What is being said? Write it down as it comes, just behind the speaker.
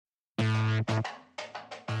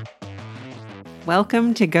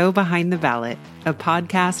Welcome to Go Behind the Ballot, a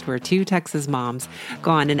podcast where two Texas moms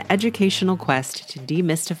go on an educational quest to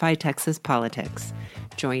demystify Texas politics.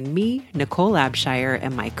 Join me, Nicole Abshire,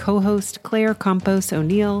 and my co-host Claire Campos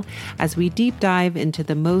O'Neill as we deep dive into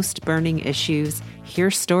the most burning issues,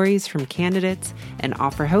 hear stories from candidates, and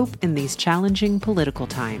offer hope in these challenging political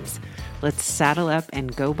times. Let's saddle up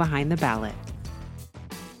and go behind the ballot.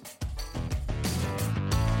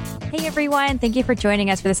 Hey everyone, thank you for joining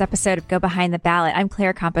us for this episode of Go Behind the Ballot. I'm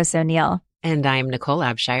Claire Campos O'Neill. And I'm Nicole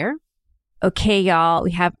Abshire. Okay, y'all,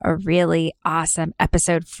 we have a really awesome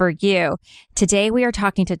episode for you. Today we are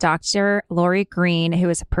talking to Dr. Laurie Green, who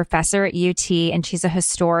is a professor at UT, and she's a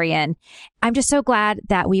historian. I'm just so glad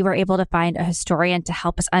that we were able to find a historian to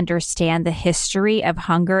help us understand the history of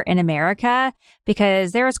hunger in America,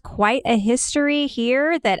 because there is quite a history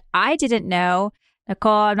here that I didn't know.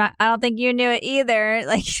 Nicole, I don't think you knew it either.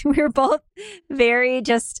 Like, we were both very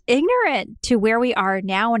just ignorant to where we are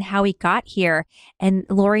now and how we got here. And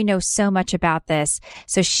Laurie knows so much about this.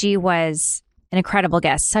 So she was an incredible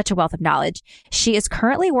guest, such a wealth of knowledge. She is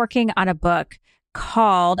currently working on a book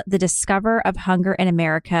called The Discover of Hunger in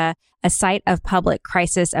America, a site of public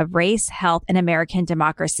crisis of race, health, and American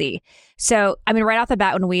democracy. So, I mean, right off the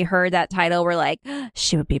bat, when we heard that title, we're like,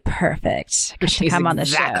 she would be perfect to come on the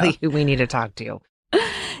show. Exactly who we need to talk to.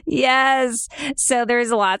 Yes. So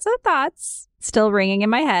there's lots of thoughts still ringing in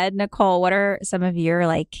my head. Nicole, what are some of your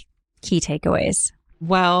key takeaways?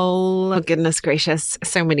 Well, goodness gracious,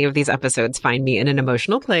 so many of these episodes find me in an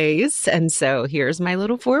emotional place. And so here's my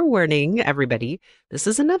little forewarning, everybody. This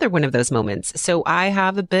is another one of those moments. So I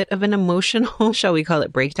have a bit of an emotional, shall we call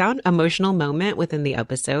it breakdown, emotional moment within the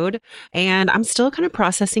episode. And I'm still kind of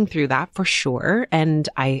processing through that for sure. And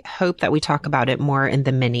I hope that we talk about it more in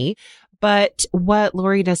the mini. But what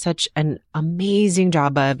Laurie does such an amazing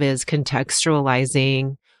job of is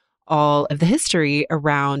contextualizing all of the history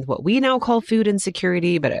around what we now call food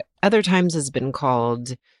insecurity, but at other times has been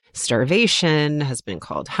called starvation, has been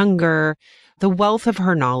called hunger. The wealth of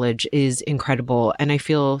her knowledge is incredible. And I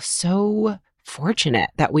feel so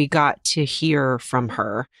fortunate that we got to hear from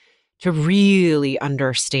her to really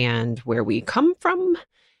understand where we come from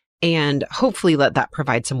and hopefully let that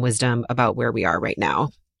provide some wisdom about where we are right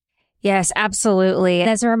now. Yes, absolutely. And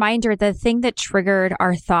as a reminder, the thing that triggered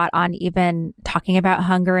our thought on even talking about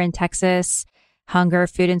hunger in Texas, hunger,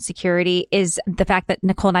 food insecurity, is the fact that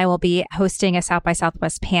Nicole and I will be hosting a South by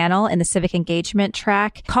Southwest panel in the civic engagement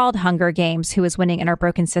track called Hunger Games, Who is Winning in Our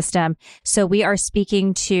Broken System. So we are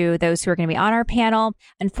speaking to those who are going to be on our panel.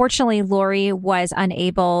 Unfortunately, Laurie was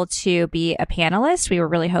unable to be a panelist. We were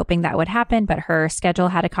really hoping that would happen, but her schedule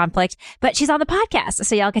had a conflict. But she's on the podcast,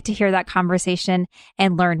 so y'all get to hear that conversation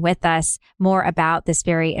and learn with us more about this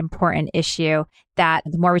very important issue that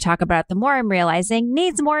the more we talk about it, the more I'm realizing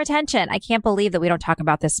needs more attention. I can't believe that we don't talk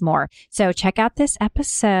about this more. So check out this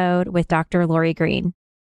episode with Dr. Laurie Green.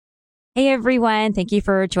 Hey, everyone. Thank you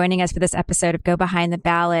for joining us for this episode of Go Behind the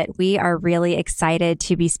Ballot. We are really excited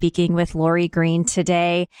to be speaking with Laurie Green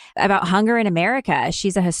today about hunger in America.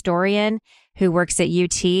 She's a historian who works at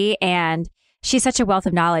UT, and she's such a wealth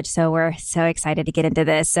of knowledge. So we're so excited to get into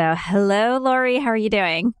this. So hello, Laurie. How are you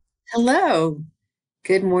doing? Hello.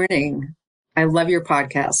 Good morning. I love your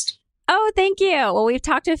podcast. Oh, thank you. Well, we've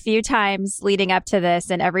talked a few times leading up to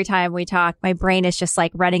this, and every time we talk, my brain is just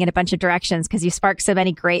running in a bunch of directions because you spark so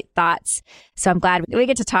many great thoughts. So I'm glad we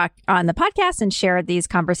get to talk on the podcast and share these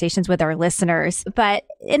conversations with our listeners. But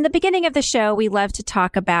in the beginning of the show, we love to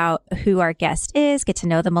talk about who our guest is, get to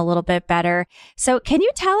know them a little bit better. So can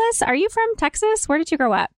you tell us, are you from Texas? Where did you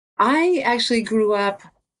grow up? I actually grew up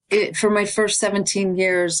for my first 17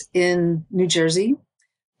 years in New Jersey,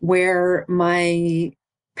 where my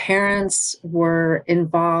parents were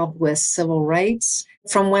involved with civil rights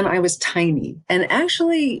from when I was tiny. And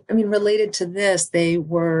actually, related to this, they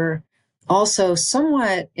were also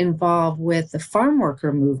somewhat involved with the farm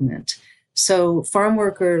worker movement. So farm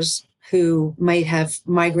workers who might have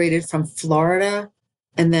migrated from Florida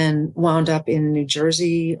and then wound up in New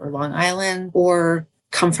Jersey or Long Island, or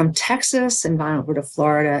come from Texas and gone over to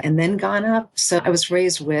Florida and then gone up. So I was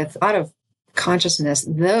raised with a lot of consciousness,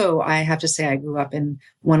 though I have to say I grew up in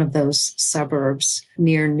one of those suburbs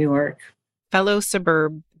near Newark. Fellow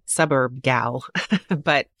suburb gal,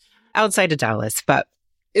 but outside of Dallas. But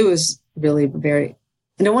it was really I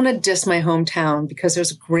don't want to diss my hometown because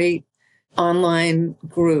there's a great online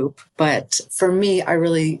group. But for me, I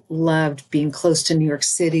really loved being close to New York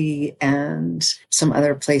City and some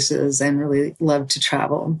other places and really loved to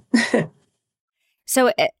travel.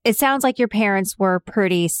 So it sounds like your parents were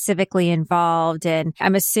pretty civically involved, and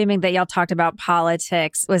I'm assuming that y'all talked about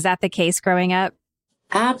politics. Was that the case growing up?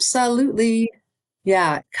 Absolutely.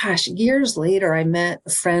 Yeah. Gosh, years later, I met a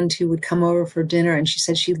friend who would come over for dinner, and she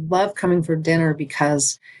said she loved coming for dinner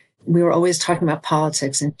because we were always talking about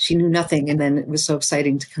politics and she knew nothing. And then it was so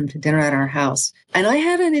exciting to come to dinner at our house. And I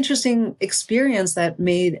had an interesting experience that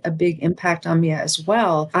made a big impact on me as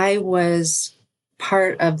well. I was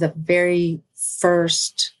part of the very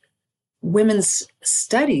first women's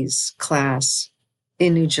studies class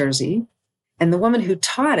in New Jersey. And the woman who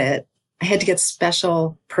taught it, I had to get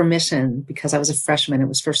special permission because I was a freshman. It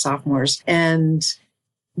was for sophomores. And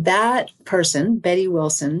that person, Betty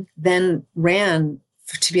Wilson, then ran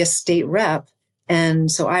to be a state rep.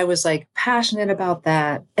 And so I was like passionate about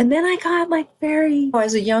that. And then I got I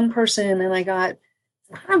was a young person and I got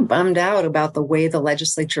kind of bummed out about the way the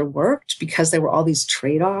legislature worked because there were all these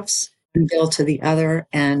trade-offs from bill to the other.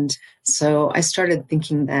 And so I started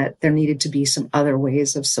thinking that there needed to be some other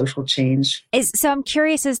ways of social change. So I'm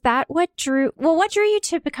curious, is that what drew you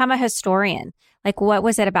to become a historian? Like, what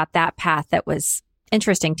was it about that path that was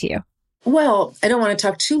interesting to you? Well, I don't want to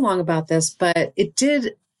talk too long about this, but it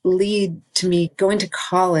did lead to me going to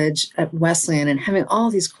college at Wesleyan and having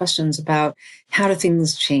all these questions about how do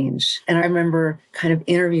things change. And I remember kind of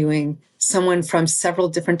interviewing someone from several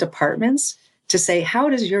different departments to say, how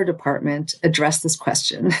does your department address this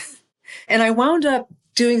question? And I wound up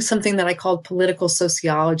doing something that I called political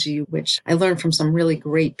sociology, which I learned from some really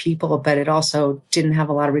great people, but it also didn't have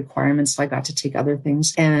a lot of requirements. So I got to take other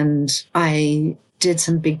things. And I did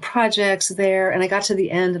some big projects there. And I got to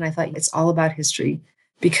the end and I thought it's all about history.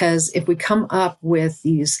 Because if we come up with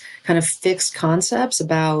these kind of fixed concepts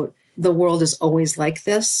about the world is always like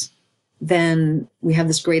this, then we have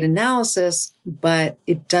this great analysis, but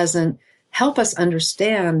it doesn't help us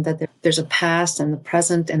understand that there's a past and the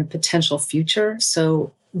present and a potential future.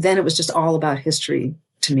 So then it was just all about history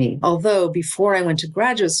to me. Although before I went to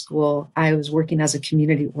graduate school, I was working as a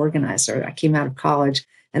community organizer. I came out of college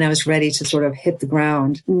and I was ready to sort of hit the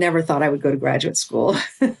ground. Never thought I would go to graduate school.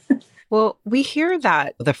 Well, we hear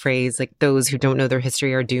that the phrase, like, those who don't know their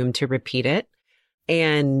history are doomed to repeat it.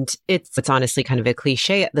 And it's honestly kind of a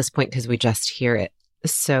cliche at this point because we just hear it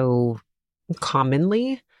so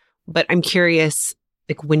commonly. But I'm curious,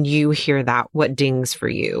 like, when you hear that, what dings for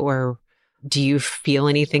you? Or do you feel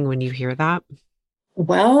anything when you hear that?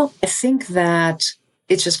 Well, I think that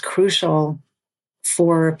it's just crucial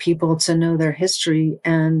for people to know their history.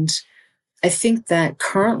 And I think that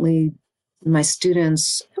currently my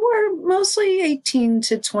students were mostly 18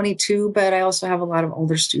 to 22, but I also have a lot of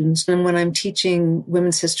older students. And when I'm teaching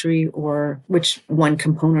women's history, or which one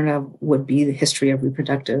component of would be the history of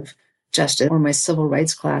reproductive justice, or my civil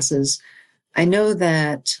rights classes, I know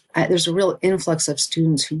that there's a real influx of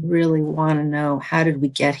students who really want to know, how did we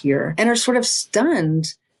get here? And are sort of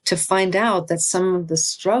stunned to find out that some of the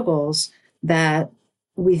struggles that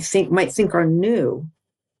we might think are new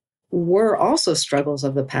were also struggles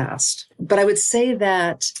of the past. But I would say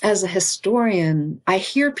that as a historian, I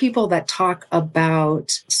hear people that talk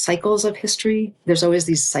about cycles of history. There's always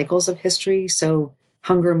these cycles of history. So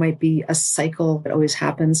hunger might be a cycle that always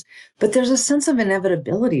happens, but there's a sense of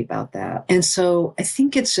inevitability about that. And so I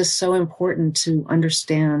think it's just so important to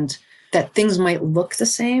understand that things might look the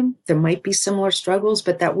same. There might be similar struggles,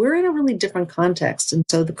 but that we're in a really different context. And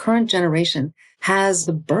so the current generation has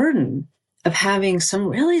the burden of having some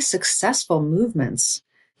really successful movements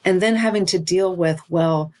and then having to deal with,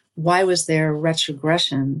 well, why was there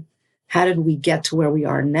retrogression? How did we get to where we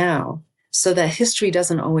are now? So that history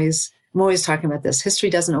doesn't always, I'm always talking about this, history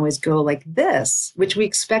doesn't always go like this, which we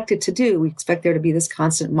expect it to do. We expect there to be this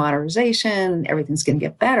constant modernization, everything's going to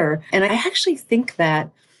get better. And I actually think that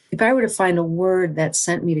if I were to find a word that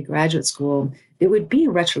sent me to graduate school, it would be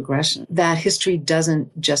retrogression, that history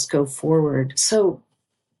doesn't just go forward. So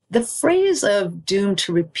the phrase of doomed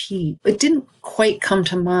to repeat, it didn't quite come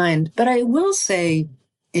to mind, but I will say,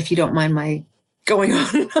 if you don't mind my going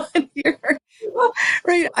on and on here,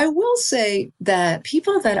 right, I will say that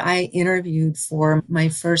people that I interviewed for my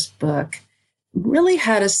first book really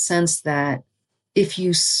had a sense that if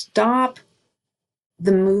you stop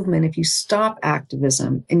the movement, if you stop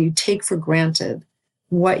activism and you take for granted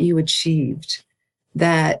what you achieved,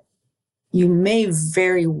 that you may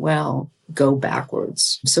very well go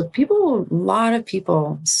backwards. So a lot of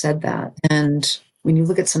people said that. And when you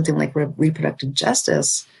look at something like reproductive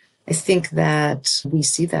justice, I think that we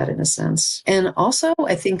see that in a sense. And also,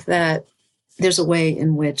 I think that there's a way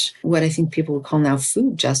in which what I think people would call now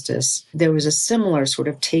food justice, there was a similar sort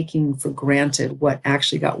of taking for granted what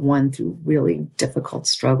actually got won through really difficult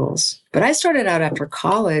struggles. But I started out after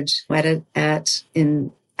college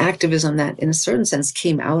in activism that in a certain sense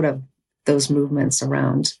came out of those movements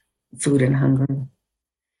around food and hunger.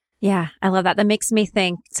 Yeah, I love that. That makes me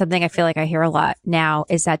think something I feel like I hear a lot now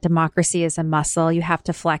is that democracy is a muscle. You have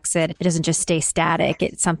to flex it. It doesn't just stay static.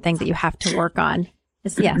 It's something that you have to work on.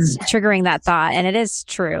 Yes, triggering that thought. And it is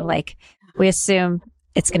true. Like we assume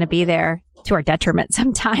it's going to be there to our detriment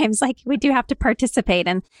sometimes. Like we do have to participate.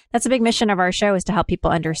 And that's a big mission of our show is to help people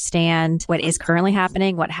understand what is currently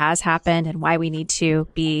happening, what has happened, and why we need to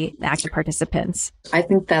be active participants. I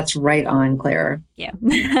think that's right on, Claire. Yeah.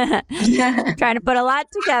 Trying to put a lot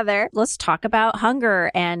together. Let's talk about hunger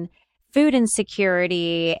and food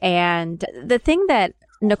insecurity. And the thing that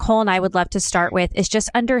Nicole and I would love to start with is just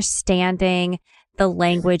understanding the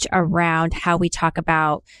language around how we talk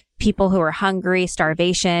about people who are hungry,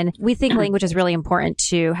 starvation. We think language is really important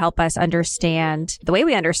to help us understand the way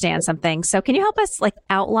we understand something. So can you help us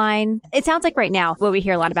outline? It sounds like right now what we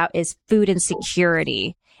hear a lot about is food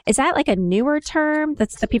insecurity. Is that a newer term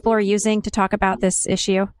that people are using to talk about this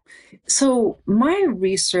issue? So my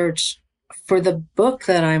research for the book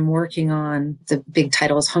that I'm working on, the big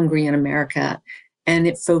title is Hungry in America, and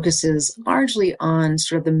it focuses largely on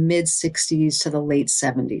sort of the mid 60s to the late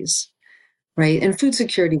 70s. Right. And food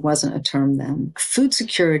security wasn't a term then. Food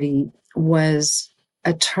security was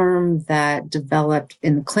a term that developed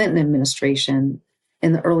in the Clinton administration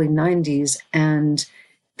in the early 90s. And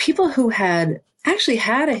people who had actually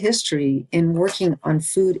had a history in working on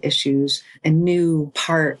food issues, a new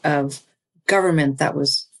part of government that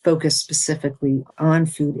was focused specifically on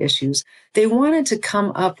food issues, they wanted to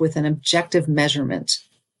come up with an objective measurement.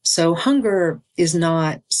 So hunger is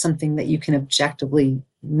not something that you can objectively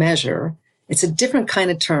measure. It's a different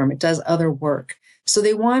kind of term. It does other work. So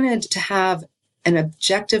they wanted to have an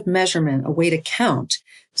objective measurement, a way to count.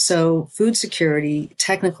 So food security,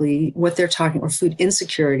 technically, what they're talking, or food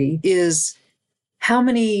insecurity, is how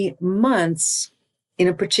many months in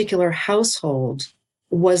a particular household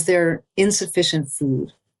was there insufficient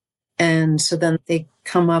food. And so then they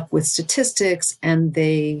come up with statistics and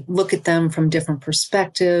they look at them from different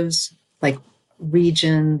perspectives, like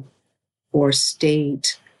region or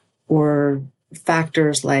state, or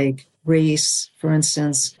factors like race, for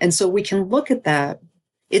instance. And so we can look at that.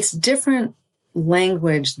 It's different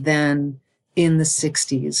language than in the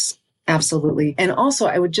 60s. Absolutely. And also,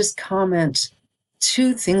 I would just comment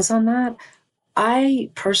two things on that. I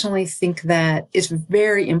personally think that it's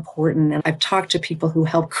very important, and I've talked to people who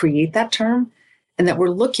helped create that term, and that we're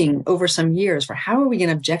looking over some years for how are we going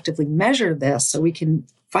to objectively measure this so we can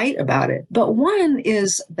fight about it. But one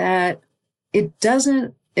is that it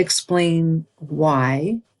doesn't explain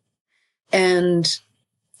why, and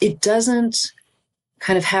it doesn't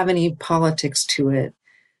kind of have any politics to it.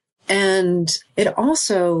 And it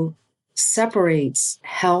also separates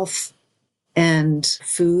health and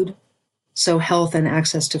food, so health and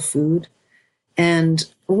access to food. And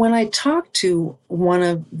when I talked to one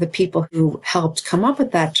of the people who helped come up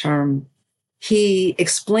with that term, he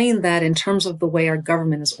explained that in terms of the way our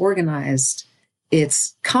government is organized,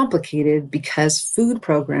 it's complicated because food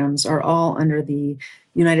programs are all under the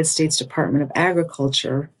United States Department of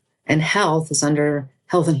Agriculture, and health is under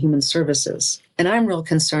Health and Human Services. And I'm real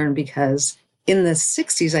concerned because in the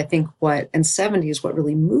 60s, I think and 70s, what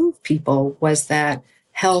really moved people was that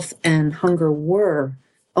health and hunger were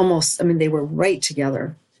they were right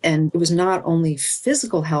together. And it was not only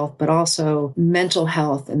physical health, but also mental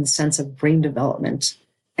health in the sense of brain development.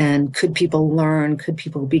 And could people learn? Could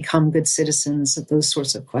people become good citizens? Those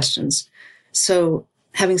sorts of questions. So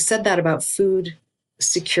having said that about food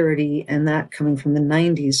security and that coming from the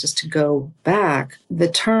 90s, just to go back, the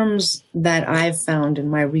terms that I've found in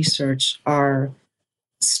my research are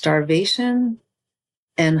starvation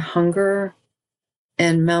and hunger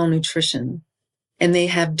and malnutrition. And they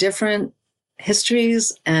have different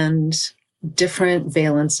histories and different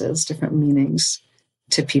valences, different meanings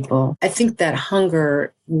to people. I think that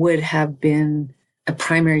hunger would have been a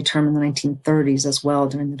primary term in the 1930s as well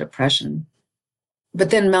during the Depression. But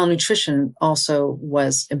then malnutrition also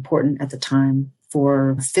was important at the time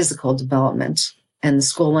for physical development. And the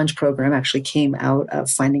school lunch program actually came out of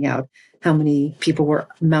finding out how many people were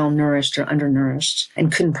malnourished or undernourished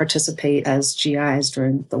and couldn't participate as GIs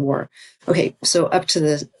during the war. Okay, so up to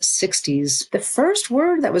the 60s, the first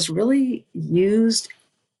word that was really used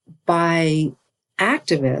by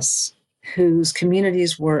activists whose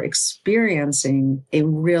communities were experiencing a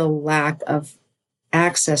real lack of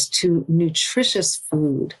access to nutritious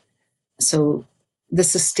food. So the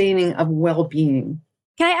sustaining of well-being.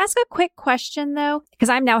 Can I ask a quick question though? Because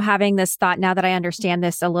I'm now having this thought now that I understand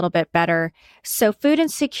this a little bit better. So food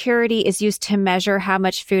insecurity is used to measure how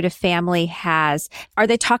much food a family has. Are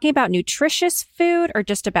they talking about nutritious food or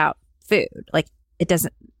just about food? Like it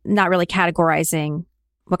doesn't, not really categorizing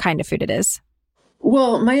what kind of food it is.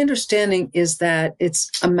 Well, my understanding is that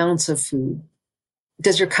it's amounts of food.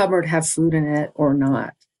 Does your cupboard have food in it or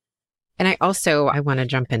not? And I want to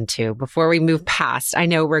jump into before we move past, I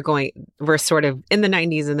know we're sort of in the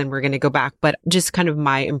 90s and then we're going to go back, but just kind of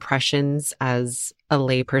my impressions as a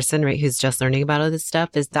layperson, right, who's just learning about all this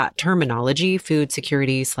stuff is that terminology, food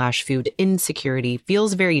security / food insecurity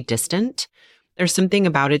feels very distant. There's something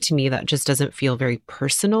about it to me that just doesn't feel very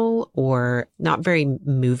personal or not very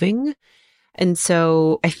moving. And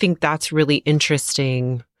so I think that's really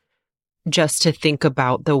interesting just to think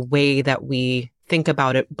about the way that we think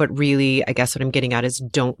about it, but really, I guess what I'm getting at is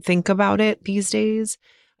don't think about it these days,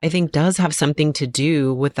 I think does have something to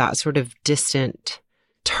do with that sort of distant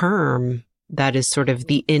term that is sort of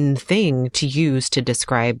the in thing to use to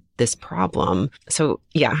describe this problem. So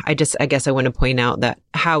yeah, I guess I want to point out that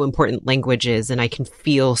how important language is, and I can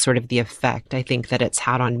feel sort of the effect I think that it's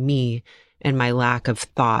had on me and my lack of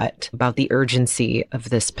thought about the urgency of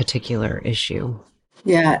this particular issue.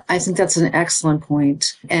 Yeah, I think that's an excellent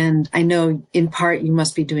point. And I know in part you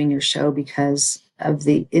must be doing your show because of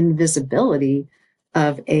the invisibility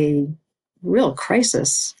of a real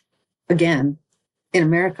crisis, again, in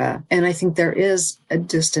America. And I think there is a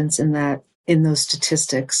distance in that, in those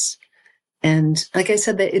statistics. And like I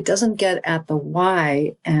said, that it doesn't get at the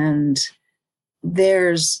why. And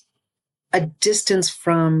there's a distance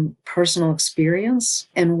from personal experience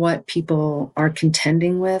and what people are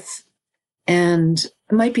contending with. And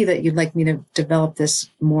it might be that you'd like me to develop this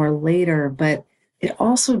more later, but it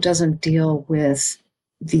also doesn't deal with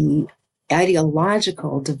the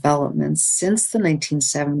ideological developments since the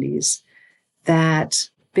 1970s that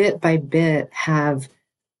bit by bit have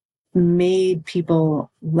made people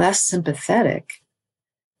less sympathetic.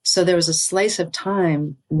 So there was a slice of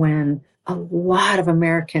time when a lot of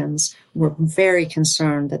Americans were very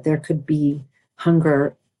concerned that there could be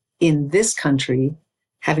hunger in this country,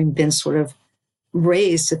 having been sort of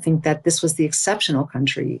raised to think that this was the exceptional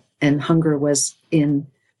country and hunger was in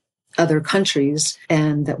other countries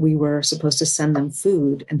and that we were supposed to send them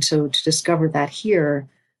food. And so to discover that here,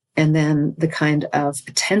 and then the kind of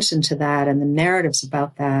attention to that and the narratives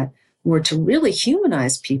about that were to really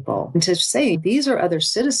humanize people and to say these are other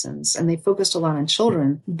citizens, and they focused a lot on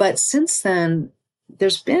children. But since then,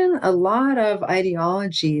 there's been a lot of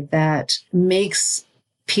ideology that makes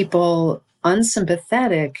people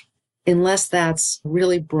unsympathetic unless that's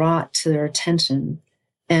really brought to their attention.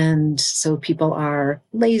 And so people are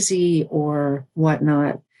lazy or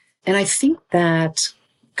whatnot. And I think that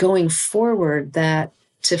going forward, that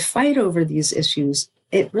to fight over these issues,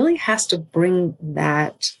 it really has to bring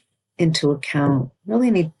that into account. We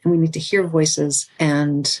need to hear voices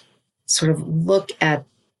and sort of look at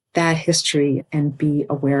that history and be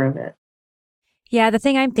aware of it. Yeah, the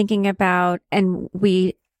thing I'm thinking about, and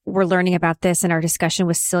we were learning about this in our discussion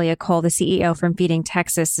with Celia Cole, the CEO from Feeding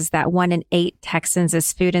Texas, is that 1 in 8 Texans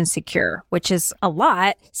is food insecure, which is a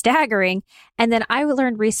lot, staggering. And then I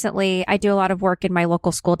learned recently, I do a lot of work in my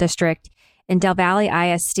local school district. In Del Valle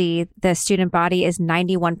ISD, the student body is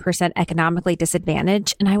 91% economically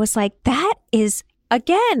disadvantaged. And I was like, that is,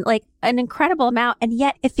 again, like an incredible amount. And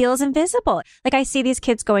yet it feels invisible. Like I see these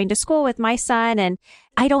kids going to school with my son and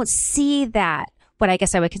I don't see that, what I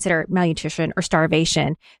guess I would consider malnutrition or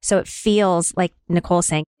starvation. So it feels like Nicole's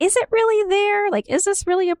saying, is it really there? Like, is this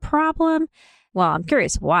really a problem? Well, I'm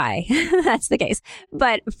curious why that's the case.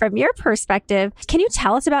 But from your perspective, can you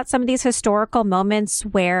tell us about some of these historical moments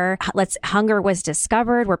where hunger was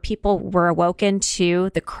discovered, where people were awoken to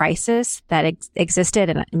the crisis that existed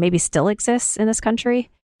and maybe still exists in this country?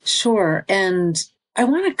 Sure. And I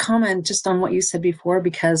want to comment just on what you said before,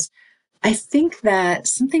 because I think that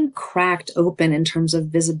something cracked open in terms of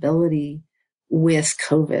visibility with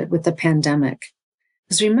COVID, with the pandemic.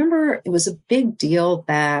 Because remember, it was a big deal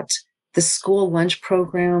that the school lunch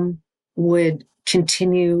program would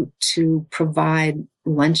continue to provide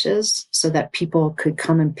lunches so that people could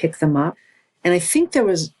come and pick them up. And I think there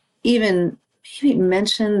was even maybe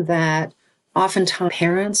mentioned that oftentimes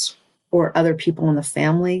parents or other people in the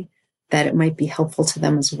family, that it might be helpful to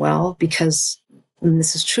them as well, because and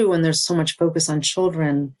this is true when there's so much focus on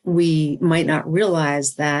children, we might not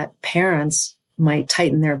realize that parents might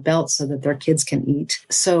tighten their belts so that their kids can eat.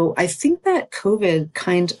 So I think that COVID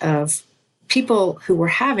kind of people who were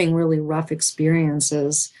having really rough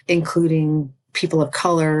experiences, including people of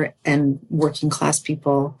color and working class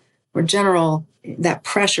people or general, that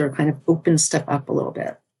pressure kind of opened stuff up a little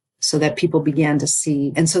bit so that people began to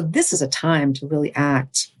see. And so this is a time to really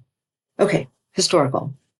act. Okay,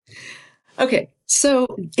 historical. Okay, so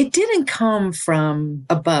it didn't come from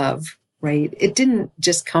above, right? It didn't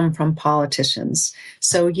just come from politicians.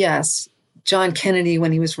 So yes, John Kennedy,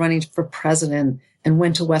 when he was running for president and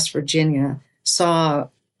went to West Virginia, saw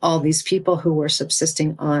all these people who were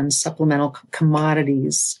subsisting on supplemental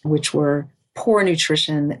commodities, which were poor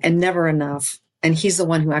nutrition and never enough. And he's the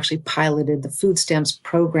one who actually piloted the food stamps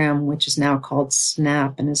program, which is now called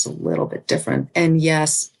SNAP and is a little bit different. And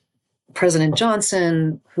yes, President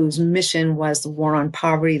Johnson, whose mission was the war on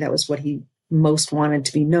poverty, that was what he most wanted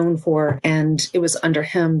to be known for. And it was under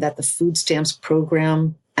him that the food stamps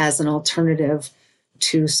program, as an alternative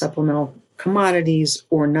to supplemental commodities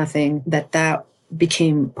or nothing, that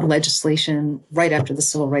became legislation right after the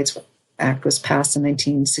Civil Rights Act was passed in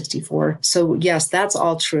 1964. So yes, that's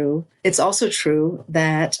all true. It's also true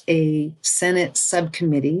that a Senate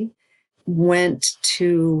subcommittee went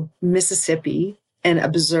to Mississippi and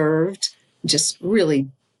observed just really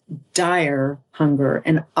dire hunger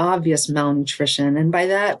and obvious malnutrition. And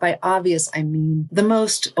by obvious, I mean the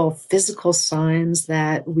most physical signs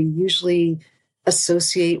that we usually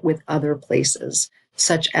associate with other places,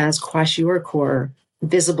 such as kwashiorkor,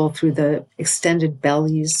 visible through the extended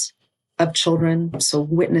bellies of children. So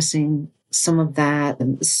witnessing some of that,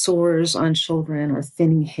 and sores on children or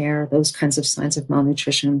thinning hair, those kinds of signs of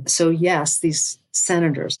malnutrition. So yes, these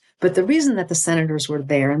senators, but the reason that the senators were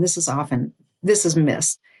there, and this is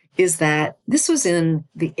missed, is that this was in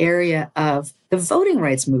the area of the voting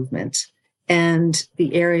rights movement and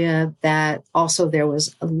the area that also there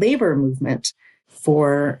was a labor movement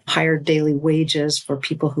for higher daily wages for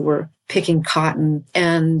people who were picking cotton.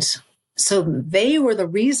 And so they were the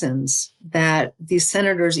reasons that these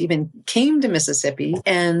senators even came to Mississippi.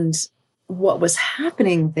 And what was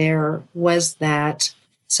happening there was that,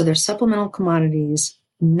 so there's supplemental commodities,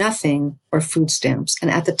 nothing, or food stamps.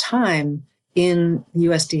 And at the time in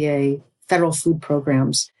USDA federal food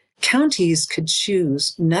programs, counties could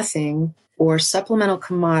choose nothing or supplemental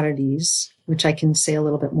commodities, which I can say a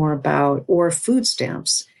little bit more about, or food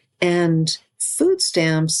stamps. And food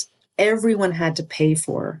stamps, everyone had to pay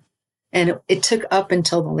for. And it took up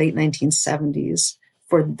until the late 1970s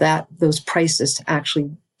for those prices to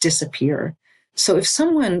actually disappear. So if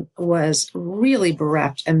someone was really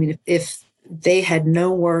bereft, I mean, if they had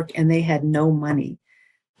no work and they had no money,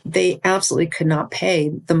 they absolutely could not pay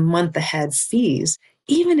the month ahead fees,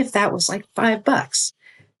 even if that was like $5.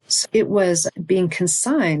 So it was being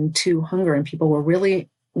consigned to hunger, and people were really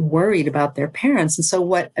worried about their parents. And so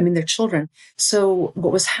their children. So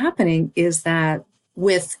what was happening is that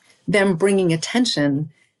with them bringing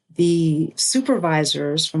attention, the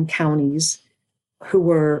supervisors from counties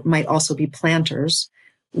who might also be planters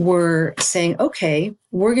were saying, okay,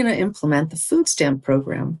 we're going to implement the food stamp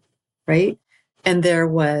program, right? And there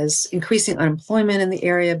was increasing unemployment in the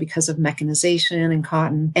area because of mechanization and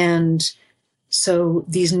cotton. And so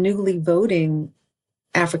these newly voting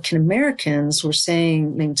African Americans were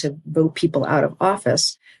saying to vote people out of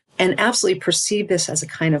office and absolutely perceive this as a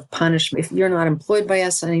kind of punishment. If you're not employed by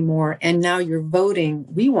us anymore and now you're voting,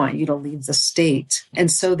 we want you to leave the state.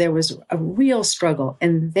 And so there was a real struggle,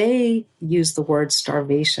 and they used the word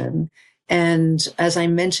starvation. And as I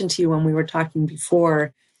mentioned to you when we were talking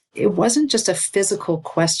before, it wasn't just a physical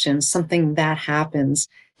question, something that happens.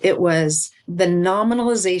 It was the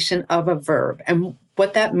nominalization of a verb. And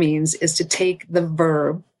what that means is to take the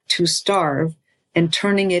verb to starve and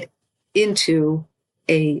turning it into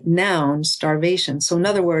a noun, starvation. So in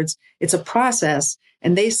other words, it's a process,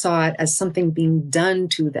 and they saw it as something being done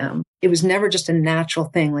to them. It was never just a natural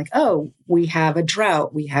thing like, oh, we have a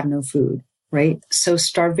drought, we have no food, right? So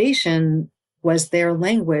starvation was their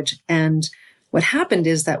language. And what happened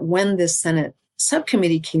is that when this Senate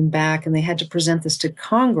subcommittee came back and they had to present this to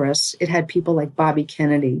Congress, it had people like Bobby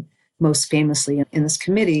Kennedy, most famously in this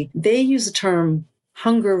committee. They used the term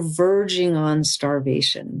hunger verging on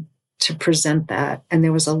starvation to present that. And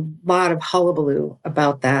there was a lot of hullabaloo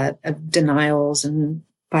about that, of denials and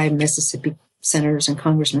by Mississippi senators and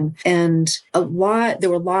congressmen. And there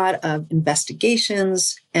were a lot of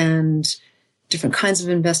investigations and different kinds of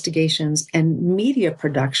investigations and media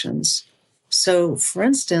productions. So for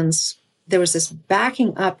instance, there was this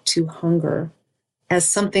backing up to hunger as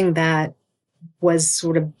something that was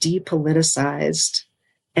sort of depoliticized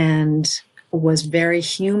and was very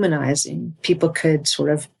humanizing. People could sort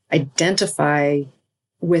of identify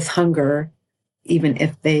with hunger, even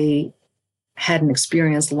if they hadn't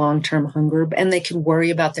experienced long-term hunger, and they could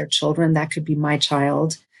worry about their children. That could be my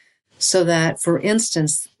child. So that, for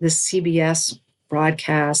instance, this CBS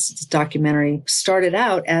broadcast, this documentary, started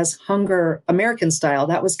out as Hunger American Style.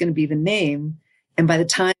 That was going to be the name. And by the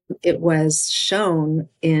time it was shown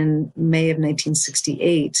in May of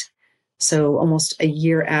 1968, so almost a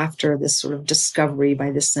year after this sort of discovery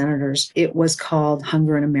by the senators, it was called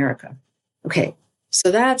Hunger in America. Okay,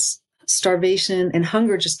 so that's starvation, and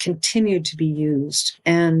hunger just continued to be used.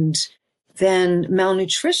 And then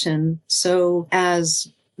malnutrition. So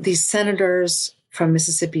as these senators from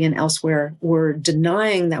Mississippi and elsewhere were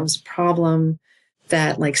denying that was a problem,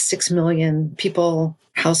 that like 6 million people,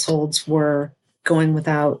 households were going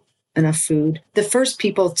without enough food. The first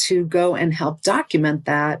people to go and help document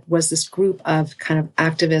that was this group of kind of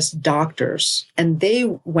activist doctors. And they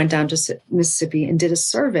went down to Mississippi and did a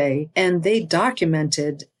survey, and they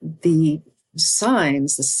documented the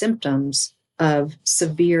signs, the symptoms of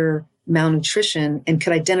severe malnutrition, and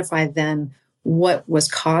could identify then what was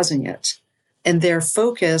causing it. And their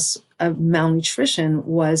focus of malnutrition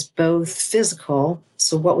was both physical,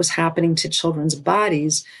 so what was happening to children's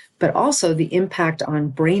bodies, but also the impact on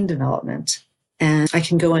brain development. And I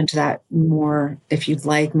can go into that more if you'd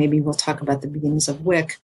like. Maybe we'll talk about the beginnings of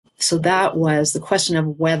WIC. So that was the question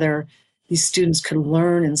of whether these students could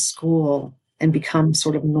learn in school and become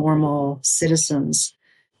sort of normal citizens.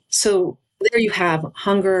 So there you have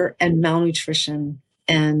hunger and malnutrition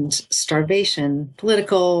and starvation,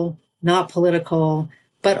 political, not political,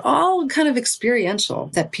 but all kind of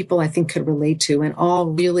experiential that people, I think, could relate to, and all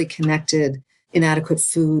really connected inadequate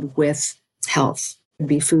food with health. It'd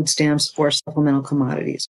be food stamps or supplemental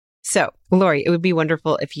commodities. So, Laurie, it would be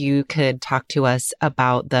wonderful if you could talk to us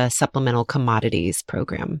about the supplemental commodities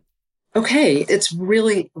program. Okay, it's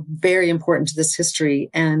really very important to this history.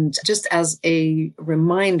 And just as a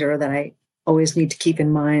reminder that I always need to keep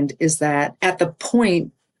in mind is that at the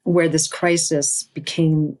point where this crisis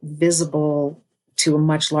became visible to a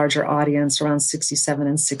much larger audience around 67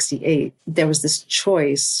 and 68, there was this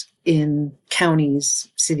choice in counties,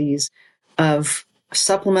 cities, of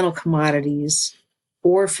supplemental commodities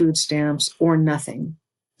or food stamps or nothing.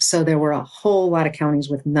 So there were a whole lot of counties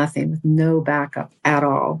with nothing, with no backup at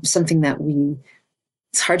all. Something that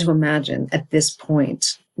it's hard to imagine at this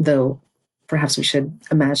point, though perhaps we should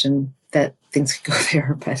imagine that things could go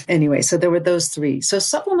there. But anyway, so there were those three. So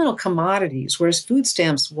supplemental commodities, whereas food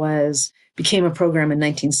stamps became a program in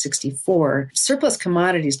 1964. Surplus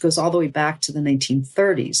commodities goes all the way back to the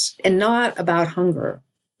 1930s, and not about hunger.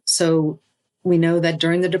 So we know that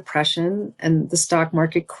during the Depression and the stock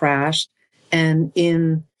market crashed, and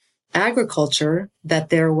in agriculture, that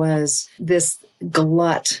there was this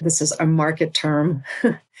glut, this is a market term,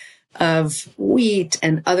 of wheat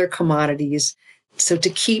and other commodities. So to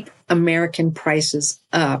keep American prices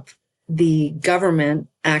up, the government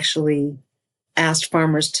actually asked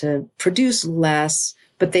farmers to produce less,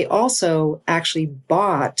 but they also actually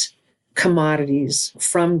bought commodities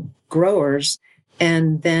from growers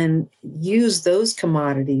and then used those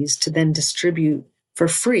commodities to then distribute for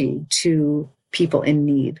free to people in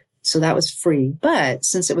need. So that was free. But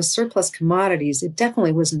since it was surplus commodities, it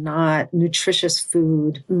definitely was not nutritious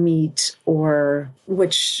food, meat,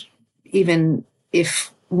 which even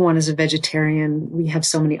if one is a vegetarian, we have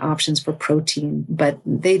so many options for protein, but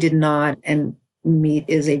they did not. And meat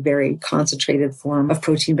is a very concentrated form of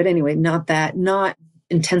protein. But anyway, not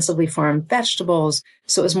intensively farmed vegetables.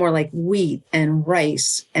 So it was more like wheat and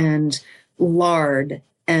rice and lard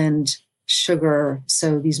and sugar.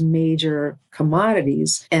 So these major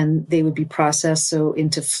commodities, and they would be processed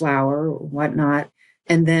into flour or whatnot,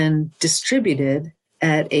 and then distributed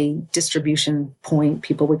at a distribution point.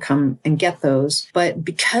 People would come and get those. But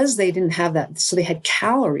because they didn't have that, so they had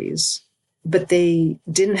calories, but they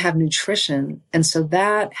didn't have nutrition. And so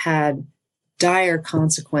that had dire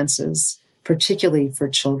consequences, particularly for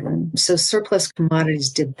children. So surplus commodities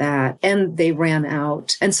did that, and they ran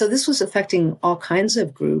out. And so this was affecting all kinds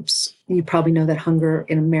of groups. You probably know that Hunger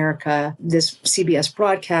in America, this CBS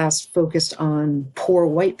broadcast focused on poor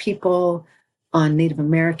white people, on Native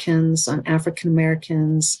Americans, on African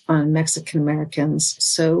Americans, on Mexican Americans.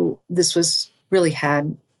 So this really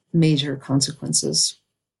had major consequences.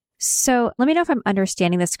 So let me know if I'm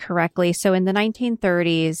understanding this correctly. So in the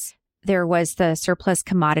 1930s, there was the surplus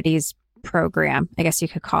commodities program, I guess you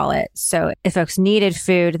could call it. So if folks needed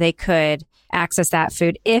food, they could access that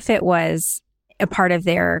food if it was a part of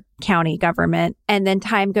their county government. And then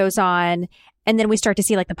time goes on, and then we start to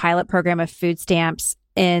see like the pilot program of food stamps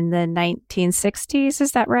in the 1960s.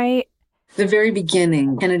 Is that right? The very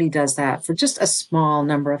beginning, Kennedy does that for just a small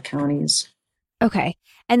number of counties. Okay.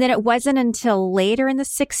 And then it wasn't until later in the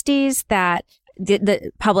 60s that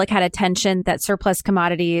the public had attention that surplus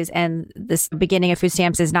commodities and this beginning of food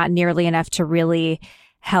stamps is not nearly enough to really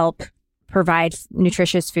help provide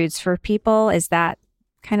nutritious foods for people. Is that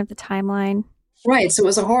kind of the timeline? Right. So it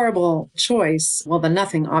was a horrible choice. Well, the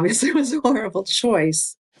nothing obviously was a horrible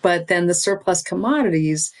choice. But then the surplus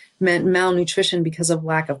commodities meant malnutrition because of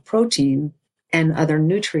lack of protein and other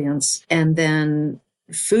nutrients. And then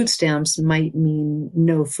food stamps might mean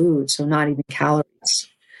no food, so not even calories.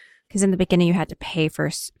 Because in the beginning, you had to pay for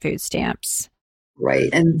food stamps. Right.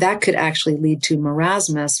 And that could actually lead to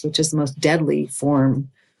marasmus, which is the most deadly form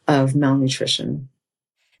of malnutrition.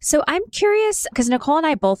 So I'm curious because Nicole and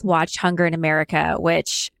I both watched Hunger in America,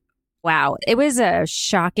 which, wow, it was a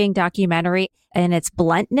shocking documentary in its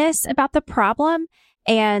bluntness about the problem.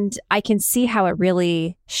 And I can see how it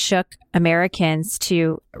really shook Americans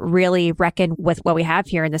to really reckon with what we have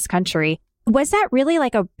here in this country. Was that really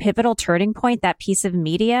like a pivotal turning point, that piece of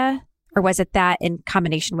media? Or was it that in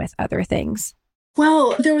combination with other things?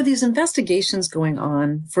 Well, there were these investigations going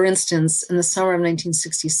on. For instance, in the summer of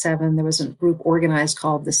 1967, there was a group organized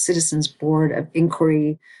called the Citizens Board of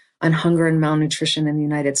Inquiry on Hunger and Malnutrition in the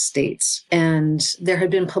United States. And there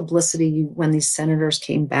had been publicity when these senators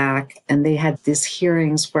came back, and they had these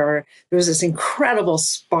hearings where there was this incredible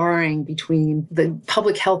sparring between the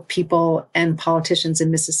public health people and politicians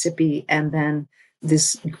in Mississippi, and then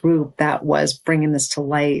this group that was bringing this to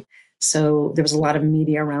light. So there was a lot of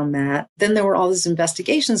media around that. Then there were all these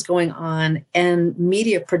investigations going on and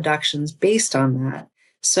media productions based on that.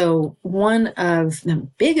 So one of the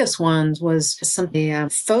biggest ones was a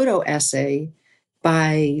photo essay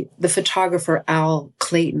by the photographer Al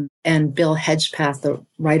Clayton and Bill Hedgepath, the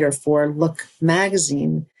writer for Look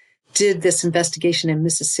magazine, did this investigation in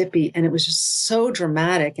Mississippi. And it was just so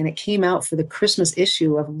dramatic. And it came out for the Christmas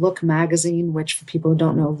issue of Look magazine, which for people who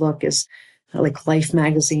don't know, Look is like Life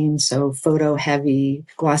magazine, so photo heavy,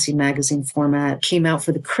 glossy magazine format, came out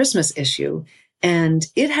for the Christmas issue. And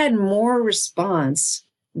it had more response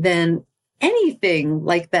than anything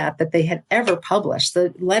like that they had ever published.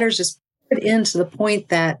 The letters just put in to the point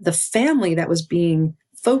that the family that was being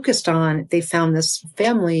focused on, they found this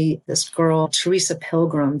family, this girl, Teresa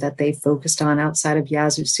Pilgrim, that they focused on outside of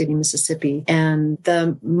Yazoo City, Mississippi. And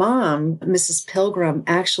the mom, Mrs. Pilgrim,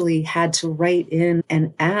 actually had to write in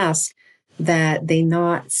and ask that they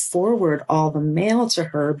not forward all the mail to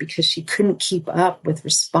her because she couldn't keep up with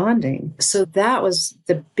responding. So that was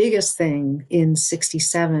the biggest thing in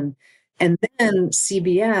 67. And then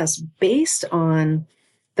CBS, based on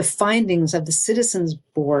the findings of the Citizens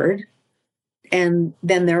Board and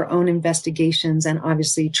then their own investigations and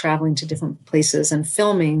obviously traveling to different places and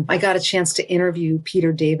filming, I got a chance to interview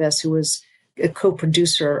Peter Davis, who was a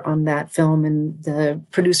co-producer on that film and the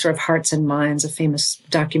producer of Hearts and Minds, a famous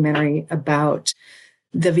documentary about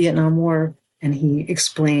the Vietnam War. And he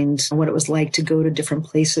explained what it was like to go to different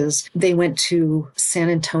places. They went to San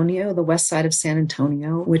Antonio, the west side of San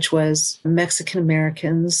Antonio, which was Mexican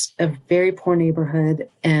Americans, a very poor neighborhood.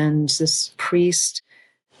 And this priest,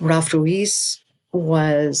 Ralph Ruiz,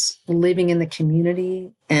 was living in the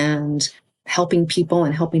community and helping people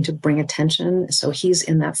and helping to bring attention. So he's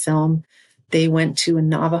in that film. They went to a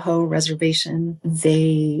Navajo reservation.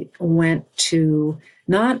 They went to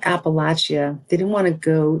not Appalachia. They didn't want to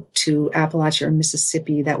go to Appalachia or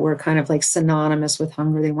Mississippi that were kind of like synonymous with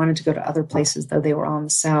hunger. They wanted to go to other places, though they were all in the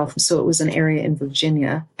South. So it was an area in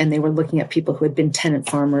Virginia, and they were looking at people who had been tenant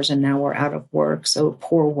farmers and now were out of work, so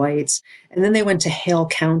poor whites. And then they went to Hale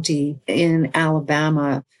County in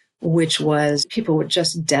Alabama, which was people were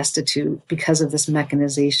just destitute because of this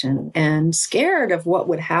mechanization and scared of what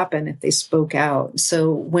would happen if they spoke out.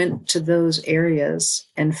 So went to those areas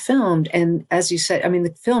and filmed. And as you said, I mean,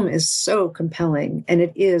 the film is so compelling and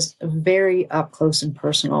it is very up close and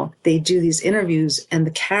personal. They do these interviews and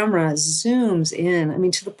the camera zooms in, I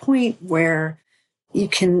mean, to the point where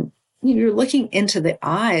you're looking into the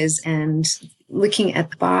eyes and looking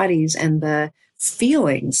at the bodies and the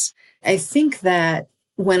feelings. I think that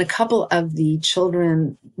when a couple of the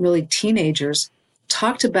children, really teenagers,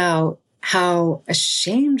 talked about how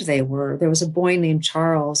ashamed they were. There was a boy named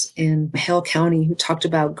Charles in Hale County who talked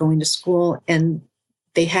about going to school, and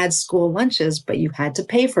they had school lunches, but you had to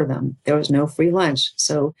pay for them. There was no free lunch.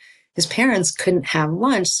 So his parents couldn't have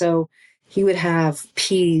lunch. So he would have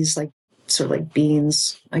peas, like sort of like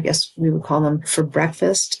beans, I guess we would call them, for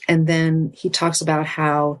breakfast. And then he talks about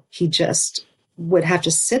how he just would have to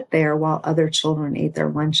sit there while other children ate their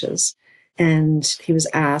lunches. And he was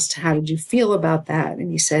asked, how did you feel about that?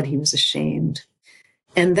 And he said he was ashamed.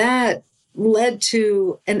 And that led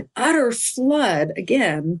to an utter flood,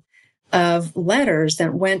 again, of letters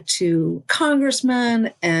that went to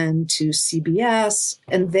congressmen and to CBS.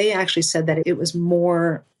 And they actually said that it was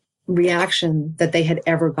more reaction that they had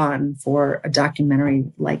ever gotten for a documentary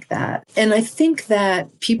like that. And I think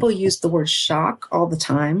that people use the word shock all the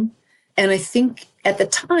time. And I think at the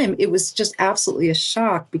time it was just absolutely a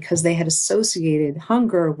shock because they had associated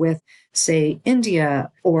hunger with, say,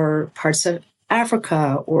 India or parts of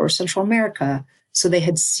Africa or Central America. So they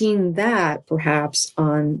had seen that perhaps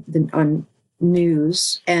on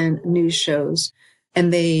news and news shows,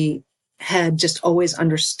 and they had just always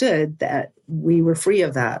understood that we were free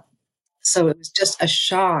of that. So it was just a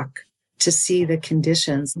shock to see the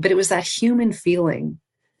conditions, but it was that human feeling.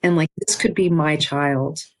 And like, this could be my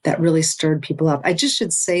child that really stirred people up. I just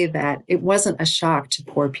should say that it wasn't a shock to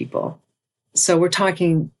poor people. So we're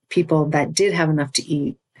talking people that did have enough to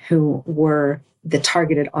eat who were the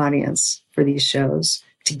targeted audience for these shows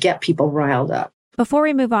to get people riled up. Before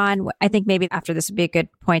we move on, I think maybe after this would be a good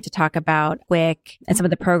point to talk about WIC and some of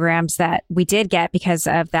the programs that we did get because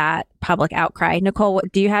of that public outcry. Nicole,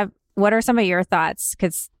 what are some of your thoughts?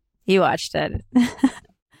 Because you watched it.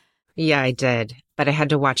 Yeah, I did, but I had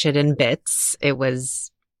to watch it in bits. It was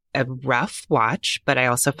a rough watch, but I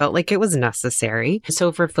also felt like it was necessary.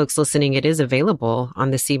 So for folks listening, it is available on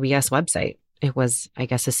the CBS website. It was, I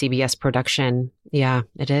guess, a CBS production. Yeah,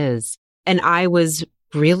 it is. And I was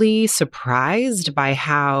really surprised by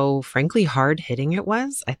how, frankly, hard-hitting it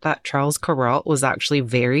was. I thought Charles Kuralt was actually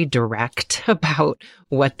very direct about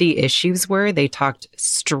what the issues were. They talked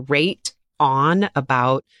straight on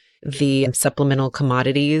about the supplemental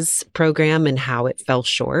commodities program and how it fell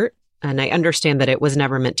short. And I understand that it was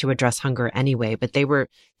never meant to address hunger anyway, but they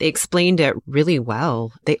explained it really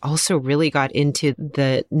well. They also really got into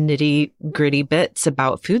the nitty-gritty bits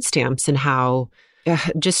about food stamps and how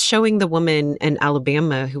just showing the woman in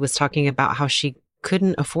Alabama who was talking about how she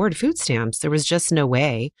couldn't afford food stamps. There was just no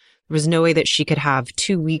way. There was no way that she could have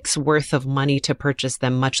 2 weeks worth of money to purchase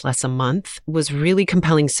them, much less a month. It was really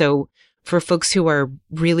compelling. So for folks who are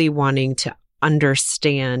really wanting to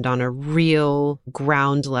understand on a real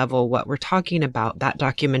ground level what we're talking about, that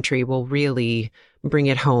documentary will really bring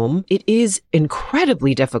it home. It is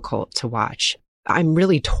incredibly difficult to watch. I'm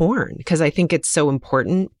really torn because I think it's so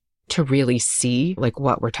important to really see like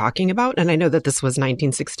what we're talking about. And I know that this was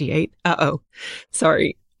 1968.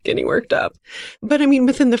 Sorry, getting worked up. But I mean,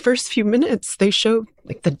 within the first few minutes, they show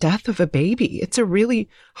like the death of a baby. It's a really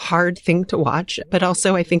hard thing to watch, but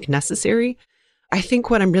also I think necessary. I think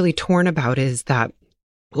what I'm really torn about is that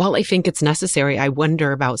while I think it's necessary, I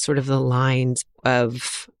wonder about sort of the lines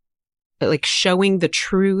of like showing the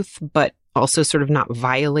truth, but also sort of not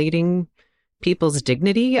violating people's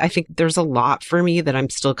dignity. I think there's a lot for me that I'm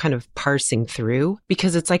still kind of parsing through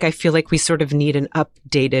because it's like I feel like we sort of need an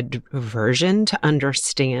updated version to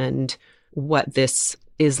understand what this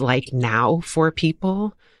is like now for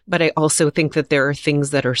people. But I also think that there are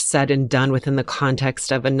things that are said and done within the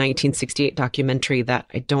context of a 1968 documentary that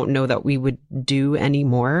I don't know that we would do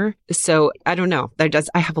anymore. So I don't know.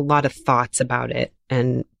 I have a lot of thoughts about it.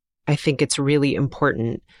 And I think it's really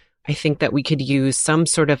important. I think that we could use some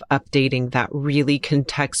sort of updating that really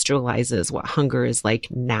contextualizes what hunger is like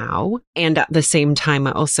now. And at the same time,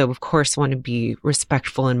 I also, of course, want to be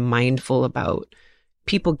respectful and mindful about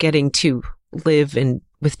people getting to live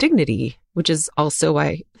with dignity, which is also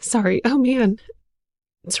oh man,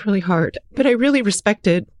 it's really hard. But I really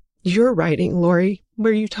respected your writing, Laurie,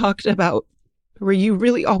 where you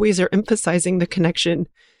really always are emphasizing the connection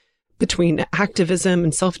between activism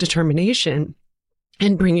and self-determination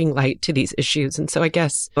and bringing light to these issues. And so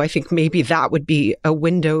I think maybe that would be a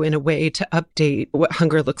window in a way to update what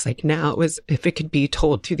hunger looks like now, is if it could be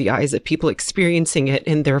told through the eyes of people experiencing it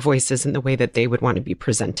in their voices in the way that they would want to be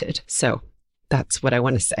presented. So that's what I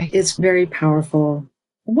want to say. It's very powerful.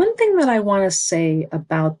 One thing that I want to say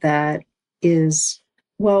about that is,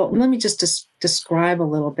 well, let me just describe a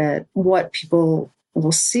little bit what people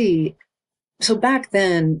will see. So back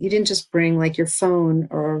then, you didn't just bring like your phone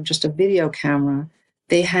or just a video camera.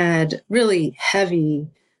 They had really heavy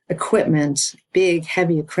equipment, big,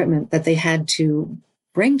 heavy equipment that they had to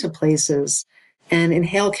bring to places. And in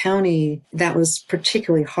Hale County, that was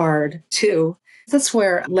particularly hard too. That's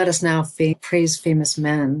where Let Us Now Praise Famous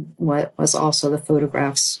Men was also the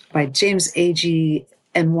photographs by James Agee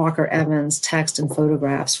and Walker Evans. Text and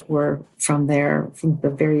photographs were from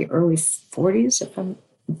the very early 40s, if I'm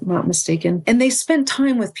not mistaken. And they spent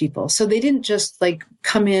time with people. So they didn't just like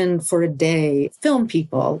come in for a day, film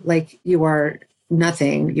people like you are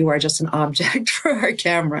nothing. You are just an object for our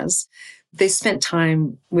cameras. They spent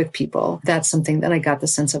time with people. That's something that I got the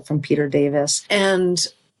sense of from Peter Davis. And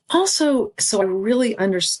Also, so I really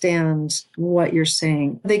understand what you're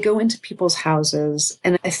saying. They go into people's houses,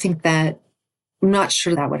 and I think that I'm not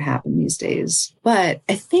sure that would happen these days. But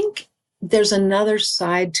I think there's another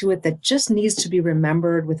side to it that just needs to be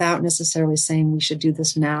remembered without necessarily saying we should do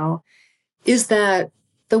this now, is that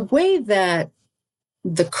the way that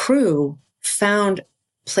the crew found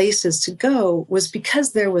places to go was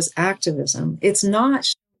because there was activism. It's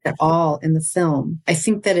not at all in the film. I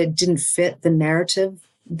think that it didn't fit the narrative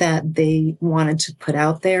that they wanted to put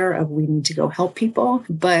out there of we need to go help people.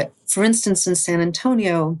 But for instance, in San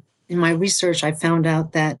Antonio, in my research, I found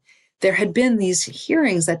out that there had been these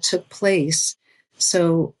hearings that took place.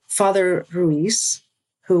 So Father Ruiz,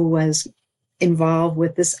 who was involved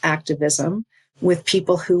with this activism, with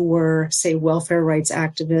people who were, say, welfare rights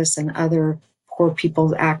activists and other poor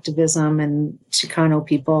people's activism and Chicano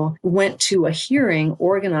people, went to a hearing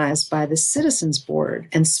organized by the Citizens Board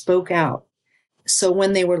and spoke out. So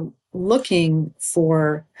when they were looking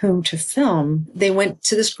for whom to film, they went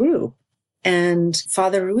to this group. And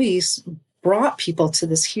Father Ruiz brought people to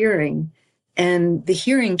this hearing. And the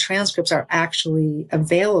hearing transcripts are actually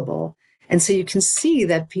available. And so you can see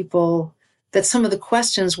that that some of the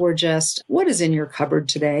questions were just, what is in your cupboard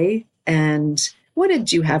today? And what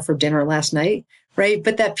did you have for dinner last night? Right?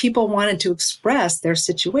 But that people wanted to express their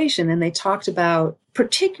situation. And they talked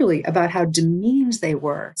particularly about how demeaned they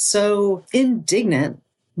were, so indignant,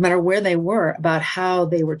 no matter where they were, about how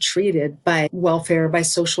they were treated by welfare, by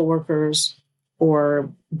social workers, or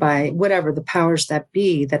by whatever the powers that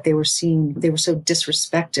be, that they were so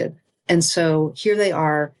disrespected. And so here they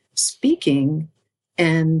are speaking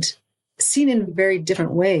and seen in very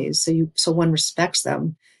different ways. So one respects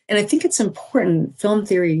them. And I think it's important. Film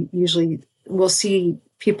theory usually will see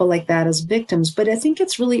people like that as victims, but I think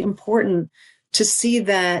it's really important to see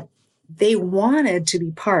that they wanted to be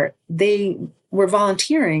part. They were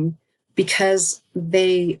volunteering because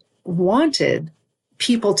they wanted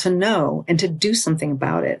people to know and to do something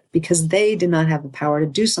about it, because they did not have the power to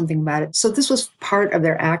do something about it. So this was part of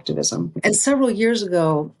their activism. And several years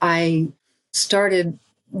ago, I started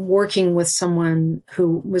working with someone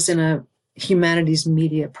who was in a humanities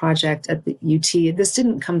media project at the UT. This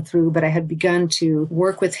didn't come through, but I had begun to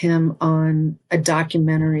work with him on a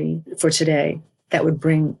documentary for today that would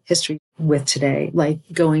bring history with today, like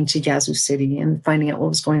going to Yazoo City and finding out what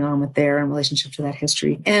was going on with there in relationship to that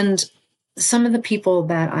history. And some of the people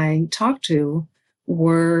that I talked to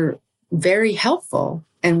were very helpful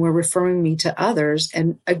and were referring me to others.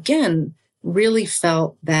 And again, really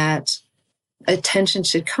felt that attention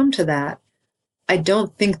should come to that. I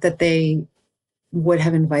don't think that they would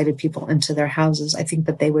have invited people into their houses. I think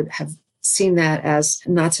that they would have seen that as,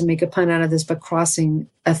 not to make a pun out of this, but crossing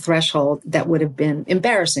a threshold that would have been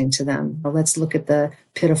embarrassing to them. Well, let's look at the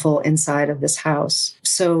pitiful inside of this house.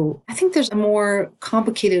 So I think there's a more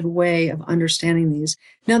complicated way of understanding these.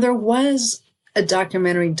 Now, there was a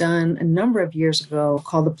documentary done a number of years ago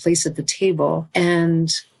called The Place at the Table.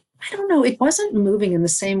 And I don't know, it wasn't moving in the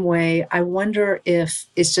same way. I wonder if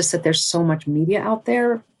it's just that there's so much media out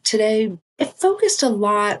there today. It focused a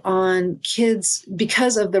lot on kids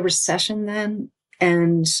because of the recession then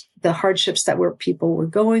and the hardships that people were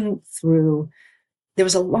going through. There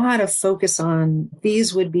was a lot of focus on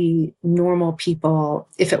these would be normal people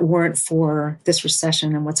if it weren't for this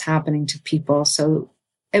recession and what's happening to people. So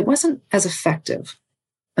it wasn't as effective,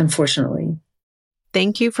 unfortunately.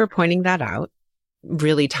 Thank you for pointing that out.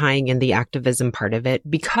 Really tying in the activism part of it,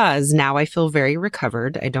 because now I feel very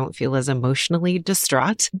recovered. I don't feel as emotionally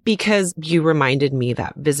distraught, because you reminded me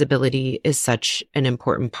that visibility is such an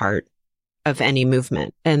important part of any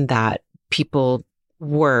movement, and that people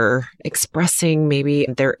were expressing maybe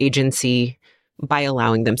their agency by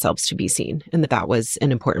allowing themselves to be seen, and that was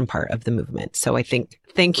an important part of the movement. So I think,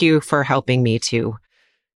 thank you for helping me to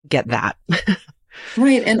get that.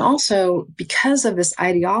 Right. And also because of this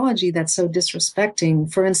ideology that's so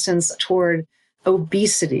disrespecting, for instance, toward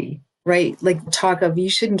obesity, right? Like talk of you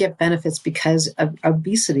shouldn't get benefits because of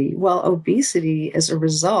obesity. Well, obesity is a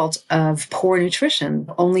result of poor nutrition,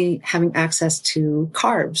 only having access to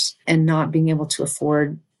carbs and not being able to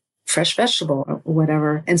afford fresh vegetable or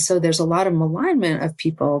whatever. And so there's a lot of malignment of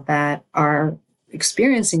people that are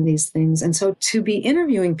experiencing these things. And so to be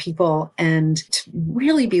interviewing people and to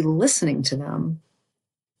really be listening to them,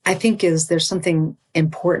 I think there's something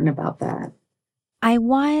important about that. I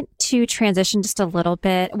want to transition just a little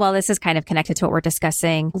bit. Well, this is kind of connected to what we're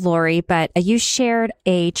discussing, Laurie, but you shared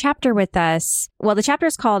a chapter with us. Well, the chapter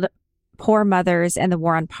is called Poor Mothers and the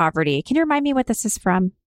War on Poverty. Can you remind me what this is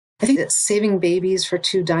from? I think it's Saving Babies for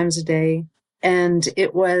 $2 a Day. And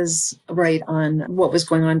it was right on what was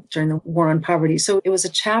going on during the war on poverty. So it was a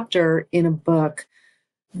chapter in a book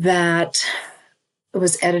that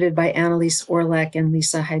was edited by Annalise Orlek and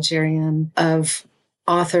Lisa Hygerian, of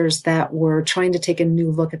authors that were trying to take a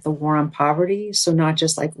new look at the war on poverty. So not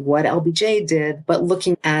just like what LBJ did, but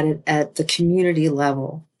looking at it at the community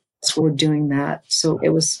level. So we're doing that. So it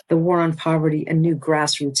was the war on poverty, a new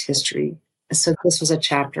grassroots history. So this was a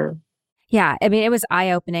chapter. Yeah, I mean, it was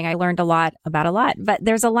eye-opening. I learned a lot about a lot, but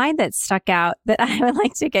there's a line that stuck out that I would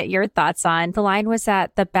like to get your thoughts on. The line was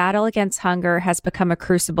that the battle against hunger has become a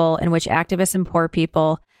crucible in which activists and poor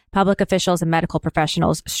people, public officials and medical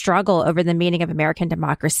professionals struggle over the meaning of American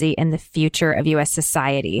democracy and the future of U.S.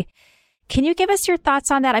 society. Can you give us your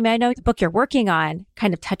thoughts on that? I mean, I know the book you're working on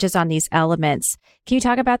kind of touches on these elements. Can you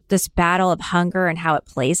talk about this battle of hunger and how it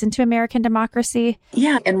plays into American democracy?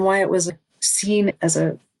 Yeah, and why it was seen as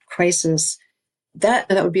a crisis. That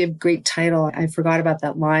would be a great title. I forgot about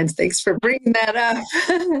that line. Thanks for bringing that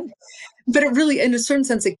up. But it really, in a certain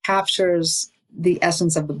sense, it captures the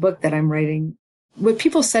essence of the book that I'm writing. What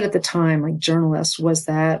people said at the time, like journalists, was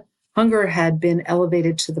that hunger had been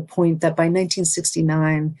elevated to the point that by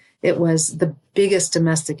 1969, it was the biggest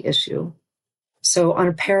domestic issue. So on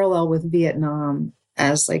a parallel with Vietnam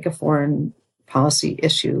as like a foreign policy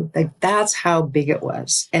issue, like that's how big it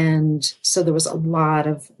was. And so there was a lot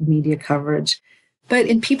of media coverage. But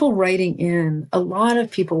in people writing in, a lot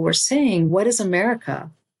of people were saying, what is America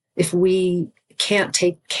if we can't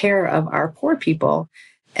take care of our poor people?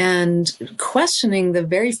 And questioning the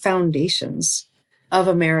very foundations of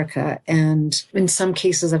America, and in some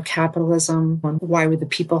cases of capitalism. Why were the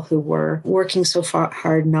people who were working so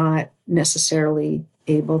hard not necessarily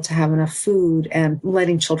able to have enough food, and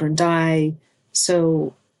letting children die?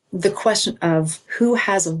 So the question of who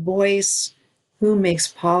has a voice, who makes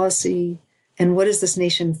policy, and what is this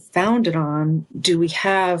nation founded on? Do we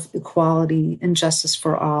have equality and justice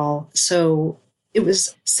for all? So it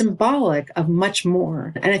was symbolic of much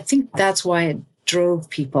more. And I think that's why it drove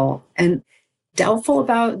people. And doubtful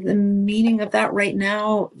about the meaning of that right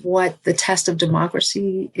now. What the test of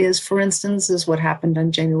democracy is, for instance, is what happened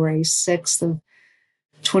on January 6th of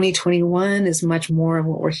 2021 is much more of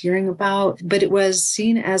what we're hearing about. But it was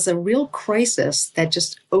seen as a real crisis that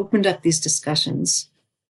just opened up these discussions.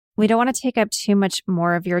 We don't want to take up too much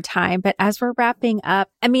more of your time, but as we're wrapping up,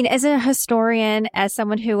 I mean, as a historian, as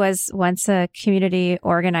someone who was once a community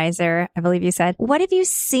organizer, I believe you said, what have you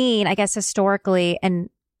seen, I guess, historically, and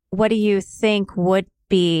what do you think would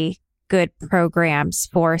be good programs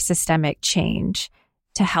for systemic change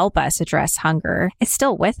to help us address hunger? It's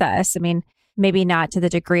still with us. I mean, maybe not to the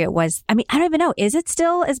degree it was. I mean, I don't even know. Is it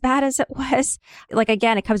still as bad as it was? Like,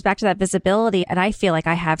 again, it comes back to that visibility. And I feel like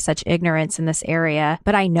I have such ignorance in this area,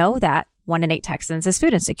 but I know that 1 in 8 Texans is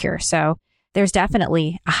food insecure. So there's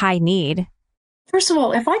definitely a high need. First of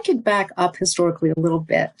all, if I could back up historically a little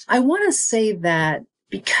bit, I want to say that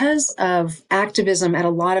because of activism at a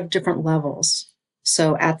lot of different levels,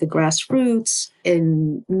 so at the grassroots,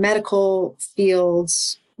 in medical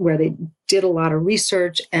fields, where they did a lot of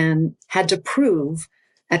research and had to prove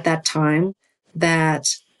at that time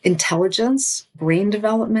that intelligence, brain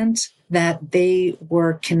development, that they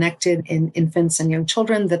were connected in infants and young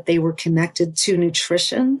children, that they were connected to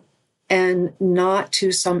nutrition and not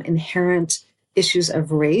to some inherent issues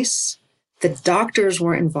of race. The doctors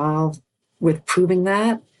were involved with proving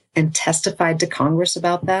that and testified to Congress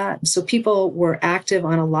about that. So people were active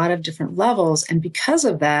on a lot of different levels. And because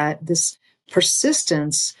of that, this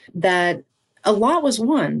persistence, that a lot was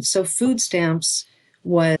won. So food stamps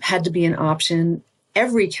had to be an option.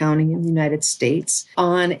 Every county in the United States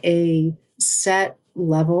on a set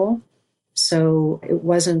level. So it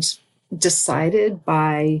wasn't decided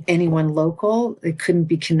by anyone local. It couldn't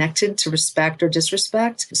be connected to respect or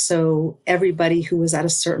disrespect. So everybody who was at a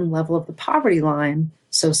certain level of the poverty line,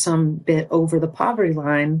 so some bit over the poverty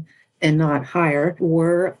line and not higher,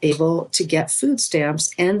 were able to get food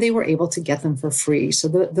stamps, and they were able to get them for free. So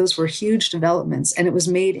those were huge developments. And it was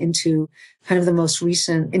made into kind of the most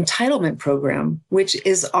recent entitlement program, which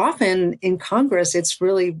is often in Congress, it's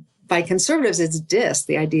really, by conservatives, it's dissed,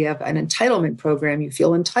 the idea of an entitlement program. You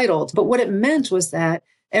feel entitled. But what it meant was that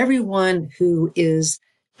everyone who is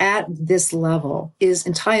at this level is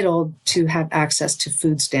entitled to have access to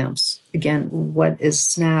food stamps. Again, what is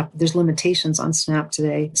SNAP? There's limitations on SNAP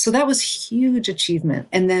today. So that was huge achievement.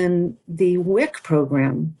 And then the WIC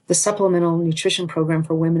program, the Supplemental Nutrition Program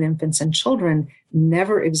for Women, Infants, and Children,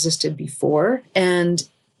 never existed before. And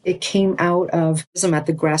it came out of at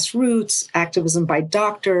the grassroots, activism by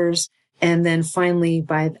doctors, and then finally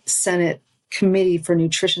by the Senate Committee for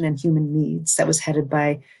Nutrition and Human Needs that was headed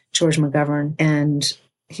by George McGovern, and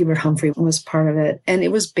Hubert Humphrey was part of it. And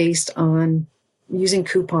it was based on using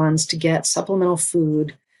coupons to get supplemental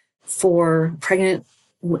food for pregnant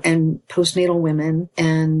and postnatal women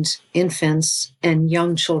and infants and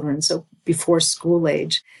young children, so before school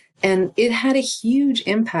age. And it had a huge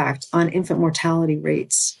impact on infant mortality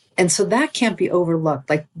rates. And so that can't be overlooked,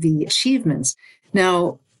 like the achievements.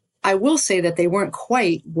 Now, I will say that they weren't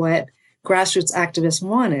quite what grassroots activists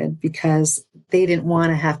wanted, because they didn't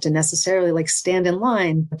want to have to necessarily like stand in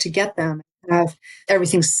line to get them, have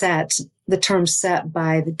everything set, the terms set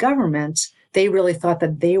by the government. They really thought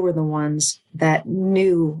that they were the ones that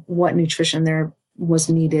knew what nutrition there was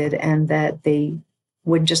needed, and that they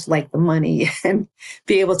would just like the money and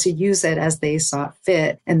be able to use it as they saw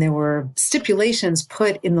fit. And there were stipulations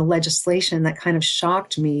put in the legislation that kind of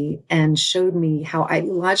shocked me and showed me how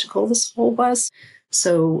ideological this whole was.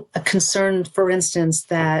 So a concern, for instance,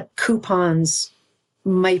 that coupons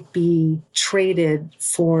might be traded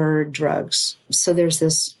for drugs. So there's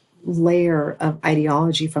this layer of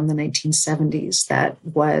ideology from the 1970s that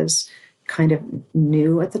was kind of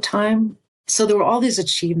new at the time. So there were all these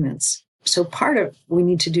achievements. So part of what we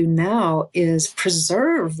need to do now is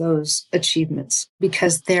preserve those achievements,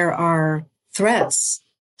 because there are threats.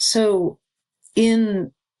 So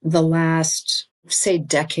in the last, say,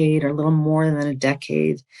 decade or a little more than a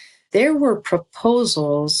decade, there were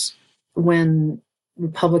proposals when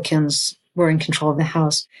Republicans were in control of the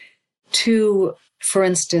House to, for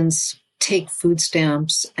instance, take food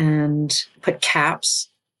stamps and put caps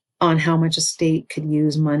on how much a state could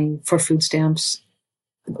use money for food stamps,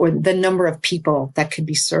 or the number of people that could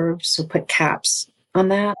be served. So put caps on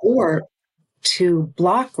that, or to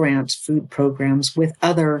block grant food programs with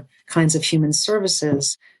other kinds of human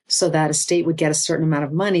services, so that a state would get a certain amount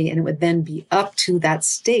of money, and it would then be up to that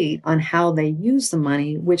state on how they use the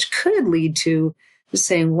money, which could lead to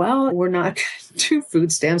saying, well, we're not going to do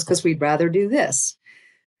food stamps because we'd rather do this.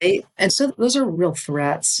 Right? And so those are real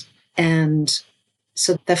threats. And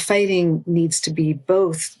so the fighting needs to be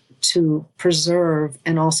both to preserve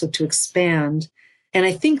and also to expand. And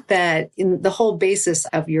I think that in the whole basis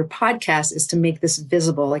of your podcast is to make this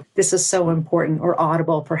visible, like this is so important, or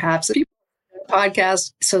audible, perhaps,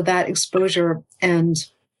 podcast, so that exposure. And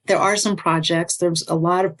there are some projects, there's a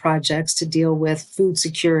lot of projects to deal with food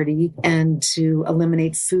security and to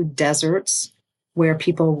eliminate food deserts, where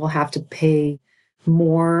people will have to pay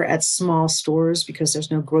more at small stores because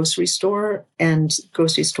there's no grocery store, and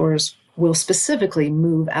grocery stores will specifically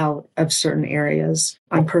move out of certain areas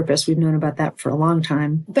on purpose. We've known about that for a long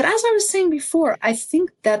time. But as I was saying before, I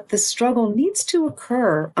think that the struggle needs to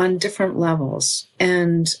occur on different levels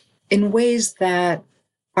and in ways that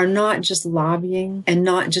are not just lobbying and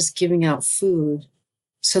not just giving out food.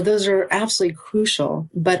 So those are absolutely crucial,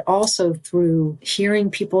 but also through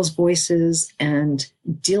hearing people's voices and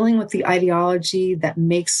dealing with the ideology that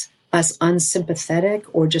makes us unsympathetic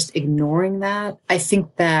or just ignoring that. I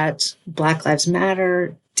think that Black Lives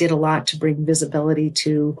Matter did a lot to bring visibility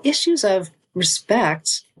to issues of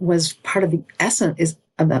respect, was part of the essence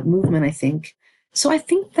of that movement, I think. So I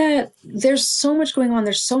think that there's so much going on.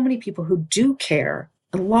 There's so many people who do care,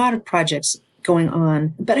 a lot of projects going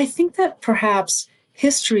on. But I think that perhaps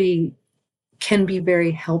history can be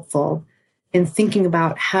very helpful in thinking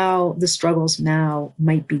about how the struggles now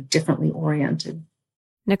might be differently oriented.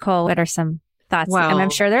 Nicole, what are some thoughts? Well,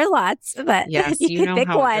 I'm sure there are lots, but yes, you know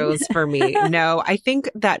how it goes for me. No, I think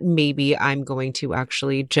that maybe I'm going to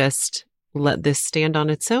actually just let this stand on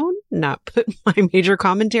its own, not put my major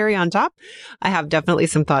commentary on top. I have definitely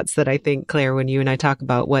some thoughts that I think, Claire, when you and I talk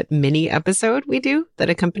about what mini episode we do that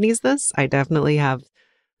accompanies this, I definitely have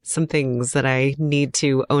some things that I need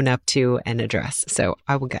to own up to and address. So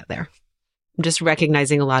I will get there. I'm just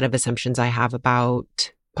recognizing a lot of assumptions I have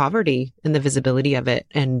about poverty and the visibility of it.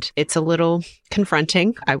 And it's a little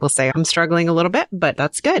confronting. I will say I'm struggling a little bit, but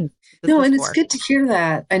that's good. No, and it's good to hear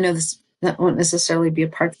that. I know this that won't necessarily be a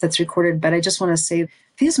part that's recorded, but I just want to say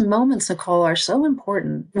these moments, Nicole, are so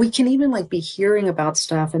important. We can even be hearing about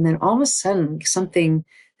stuff, and then all of a sudden something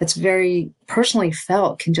that's very personally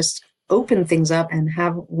felt can just open things up and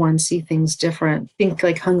have one see things different. I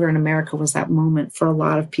think Hunger in America was that moment for a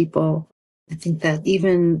lot of people. I think that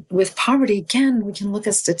even with poverty, again, we can look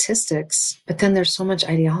at statistics, but then there's so much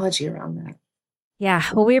ideology around that. Yeah.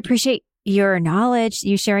 Well, we appreciate your knowledge,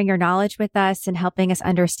 you sharing your knowledge with us and helping us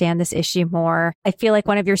understand this issue more. I feel like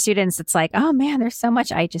one of your students, it's like, oh man, there's so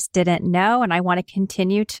much I just didn't know. And I want to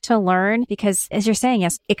continue to learn because as you're saying,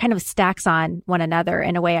 yes, it kind of stacks on one another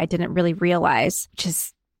in a way I didn't really realize, which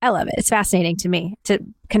is I love it. It's fascinating to me to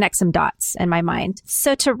connect some dots in my mind.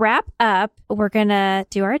 So to wrap up, we're going to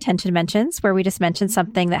do our attention mentions where we just mention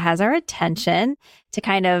something that has our attention to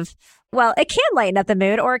kind of, well, it can lighten up the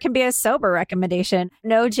mood or it can be a sober recommendation.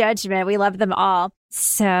 No judgment. We love them all.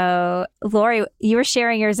 So Laurie, you were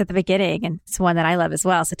sharing yours at the beginning and it's one that I love as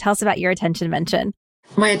well. So tell us about your attention mention.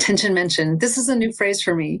 My attention mention. This is a new phrase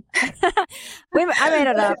for me. I made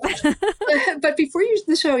it up. But before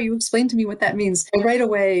the show, you explained to me what that means. I right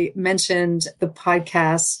away mentioned the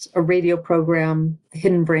podcast, a radio program,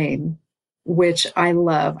 Hidden Brain, which I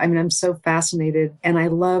love. I mean, I'm so fascinated. And I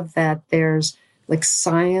love that there's like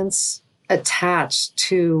science attached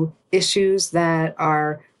to issues that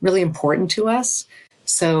are really important to us.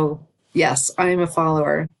 So yes, I am a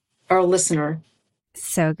follower or a listener.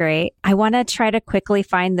 So great. I want to try to quickly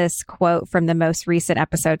find this quote from the most recent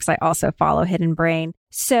episode because I also follow Hidden Brain.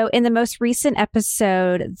 So in the most recent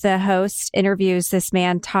episode, the host interviews this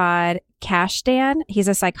man, Todd Kashdan. He's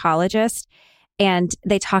a psychologist, and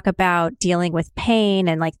they talk about dealing with pain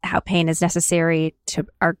and like how pain is necessary to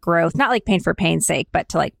our growth, not like pain for pain's sake, but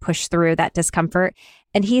to like push through that discomfort.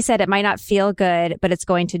 And he said it might not feel good, but it's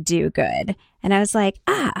going to do good. And I was like,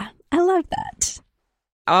 I love that.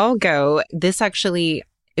 I'll go. This actually,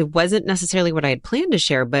 it wasn't necessarily what I had planned to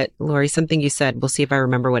share, but Laurie, something you said, we'll see if I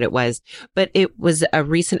remember what it was, but it was a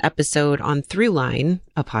recent episode on Throughline,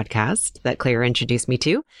 a podcast that Claire introduced me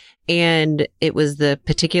to. And it was the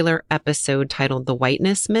particular episode titled The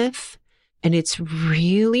Whiteness Myth. And it's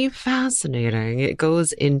really fascinating. It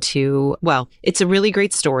goes into, well, it's a really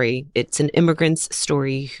great story. It's an immigrant's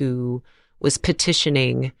story who was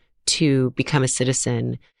petitioning to become a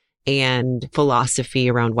citizen, and philosophy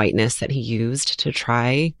around whiteness that he used to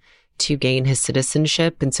try to gain his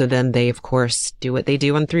citizenship. And so then they, of course, do what they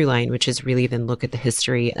do on Throughline, which is really then look at the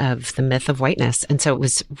history of the myth of whiteness. And so it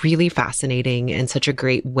was really fascinating and such a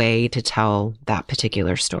great way to tell that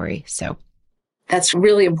particular story. So that's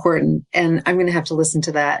really important. And I'm going to have to listen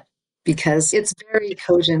to that because it's very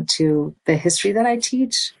cogent to the history that I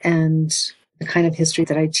teach and the kind of history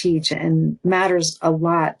that I teach, and matters a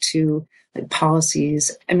lot to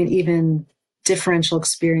policies. I mean, even differential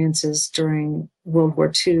experiences during World War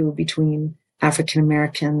II between African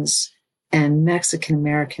Americans and Mexican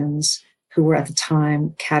Americans who were at the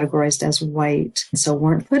time categorized as white, so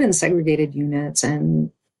weren't put in segregated units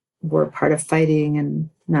and were part of fighting and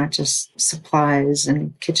not just supplies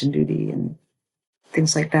and kitchen duty and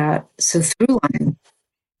things like that. So Throughline.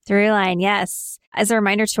 Throughline, yes. As a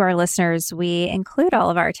reminder to our listeners, we include all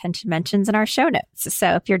of our attention mentions in our show notes.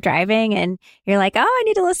 So if you're driving and you're like, oh, I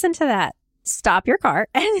need to listen to that, stop your car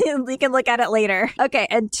and you can look at it later. Okay.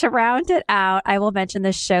 And to round it out, I will mention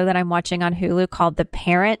this show that I'm watching on Hulu called The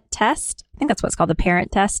Parent Test. I think that's what it's called, The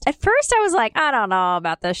Parent Test. At first, I was like, I don't know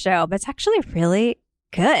about this show, but it's actually really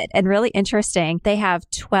good and really interesting. They have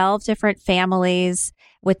 12 different families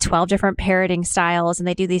with 12 different parenting styles, and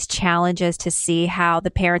they do these challenges to see how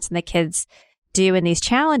the parents and the kids do in these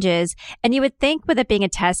challenges. And you would think with it being a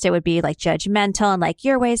test, it would be like judgmental and like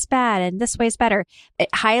your way's bad and this way's better. It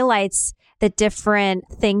highlights the different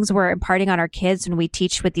things we're imparting on our kids when we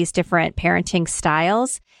teach with these different parenting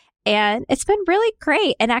styles. And it's been really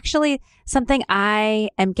great. And actually something I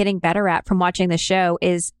am getting better at from watching the show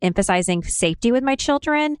is emphasizing safety with my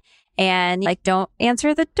children and like, don't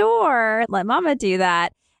answer the door, let mama do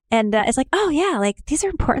that. And it's like, oh yeah, like these are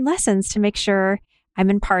important lessons to make sure I'm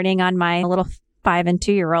imparting on my little 5 and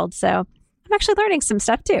 2-year-old. So I'm actually learning some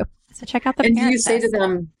stuff too. So check out the And Parent do you say Test. to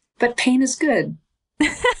them, but pain is good?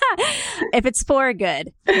 If it's for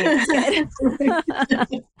good, pain is good.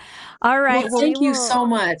 All right. Well, thank you so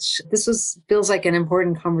much. Feels like an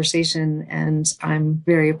important conversation, and I'm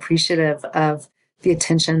very appreciative of the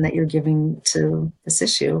attention that you're giving to this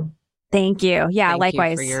issue. Thank you. Yeah, Thank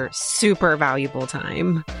likewise. you for your super valuable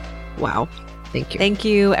time. Wow. Thank you. Thank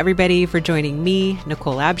you, everybody, for joining me,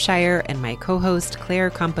 Nicole Abshire, and my co-host, Claire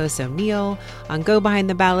Campos O'Neill, on Go Behind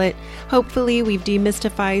the Ballot. Hopefully, we've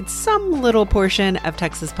demystified some little portion of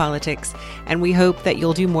Texas politics, and we hope that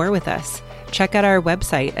you'll do more with us. Check out our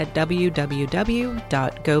website at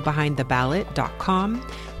www.gobehindtheballot.com,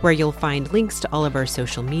 where you'll find links to all of our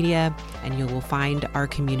social media, and you will find our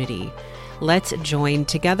community. Let's join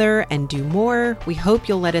together and do more. We hope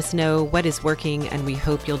you'll let us know what is working, and we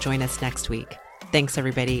hope you'll join us next week. Thanks,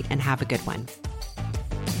 everybody, and have a good one.